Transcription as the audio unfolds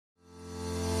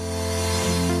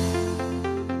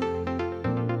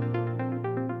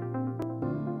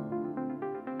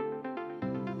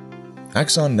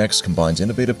Axxon Next combines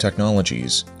innovative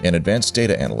technologies and advanced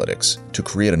data analytics to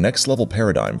create a next-level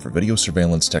paradigm for video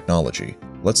surveillance technology.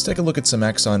 Let's take a look at some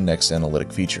Axxon Next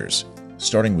analytic features,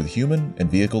 starting with human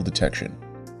and vehicle detection.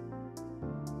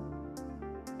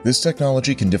 This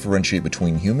technology can differentiate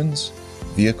between humans,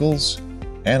 vehicles,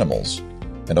 animals,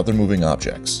 and other moving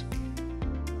objects.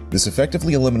 This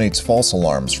effectively eliminates false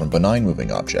alarms from benign moving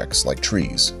objects like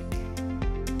trees.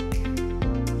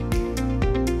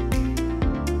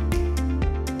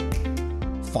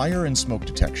 Fire and smoke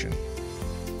detection.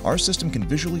 Our system can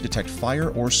visually detect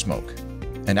fire or smoke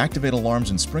and activate alarms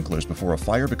and sprinklers before a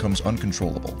fire becomes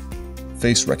uncontrollable.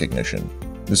 Face recognition.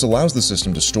 This allows the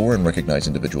system to store and recognize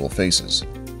individual faces,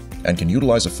 and can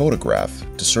utilize a photograph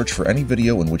to search for any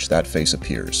video in which that face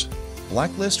appears.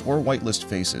 Blacklist or whitelist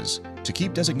faces to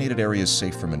keep designated areas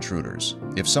safe from intruders.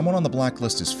 If someone on the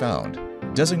blacklist is found,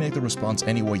 designate the response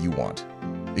any way you want.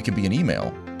 It can be an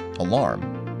email,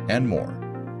 alarm, and more.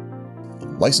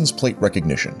 License plate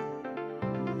recognition.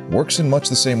 Works in much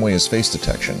the same way as face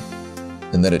detection,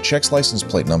 in that it checks license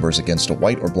plate numbers against a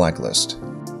white or black list,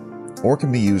 or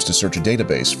can be used to search a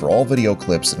database for all video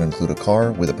clips that include a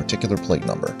car with a particular plate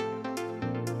number.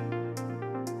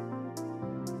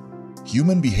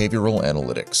 Human behavioral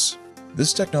analytics.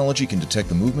 This technology can detect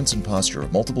the movements and posture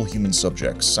of multiple human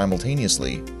subjects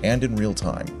simultaneously and in real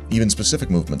time, even specific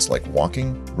movements like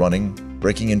walking, running,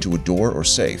 breaking into a door or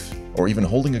safe, or even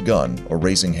holding a gun or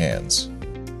raising hands.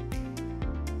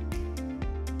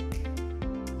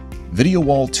 Video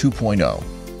Wall 2.0.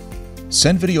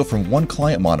 Send video from one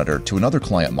client monitor to another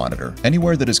client monitor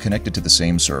anywhere that is connected to the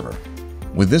same server.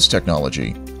 With this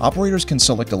technology, operators can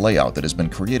select a layout that has been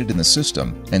created in the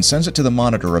system and sends it to the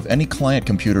monitor of any client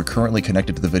computer currently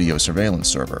connected to the video surveillance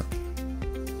server.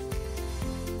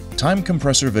 Time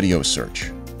compressor video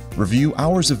search. Review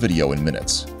hours of video in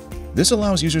minutes. This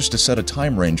allows users to set a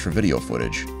time range for video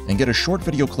footage and get a short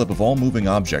video clip of all moving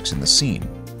objects in the scene.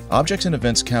 Objects and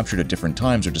events captured at different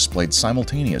times are displayed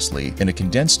simultaneously in a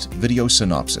condensed video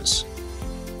synopsis.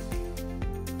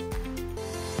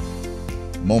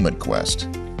 Moment Quest.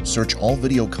 Search all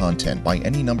video content by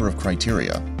any number of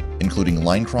criteria, including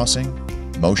line crossing,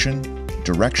 motion,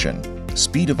 direction,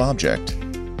 speed of object,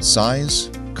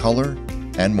 size, color,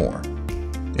 and more.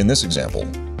 In this example,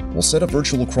 we'll set a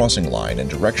virtual crossing line and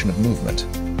direction of movement.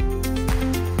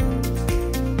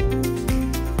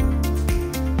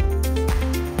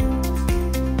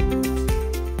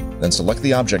 Then select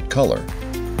the object color.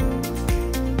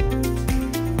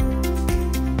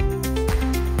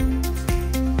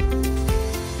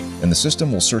 And the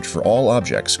system will search for all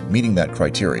objects meeting that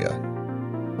criteria.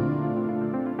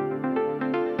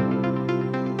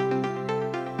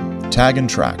 Tag and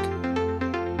track.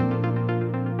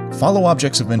 Follow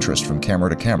objects of interest from camera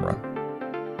to camera.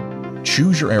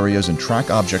 Choose your areas and track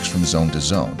objects from zone to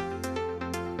zone.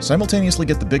 Simultaneously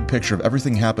get the big picture of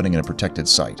everything happening in a protected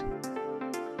site.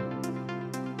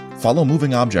 Follow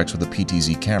moving objects with a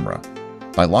PTZ camera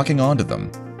by locking onto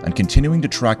them and continuing to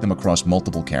track them across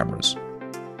multiple cameras.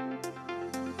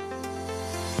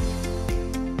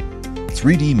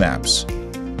 3D maps.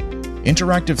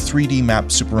 Interactive 3D map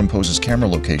superimposes camera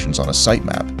locations on a site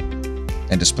map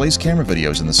and displays camera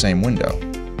videos in the same window.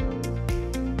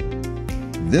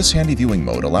 This handy viewing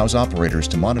mode allows operators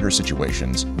to monitor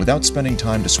situations without spending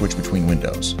time to switch between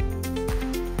windows.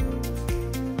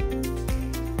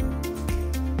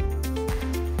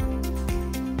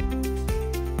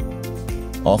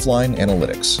 Offline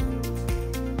analytics.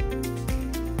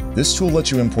 This tool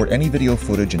lets you import any video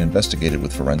footage and investigate it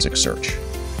with forensic search.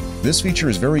 This feature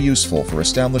is very useful for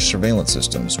established surveillance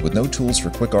systems with no tools for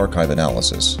quick archive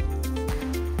analysis.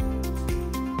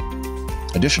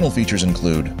 Additional features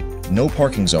include no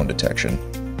parking zone detection,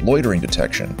 loitering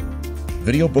detection,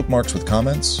 video bookmarks with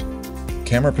comments,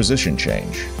 camera position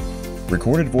change,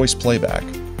 recorded voice playback,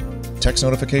 text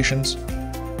notifications,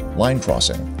 line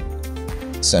crossing,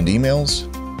 send emails,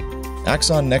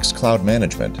 Axxon Next Cloud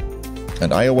Management,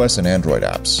 and iOS and Android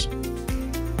apps.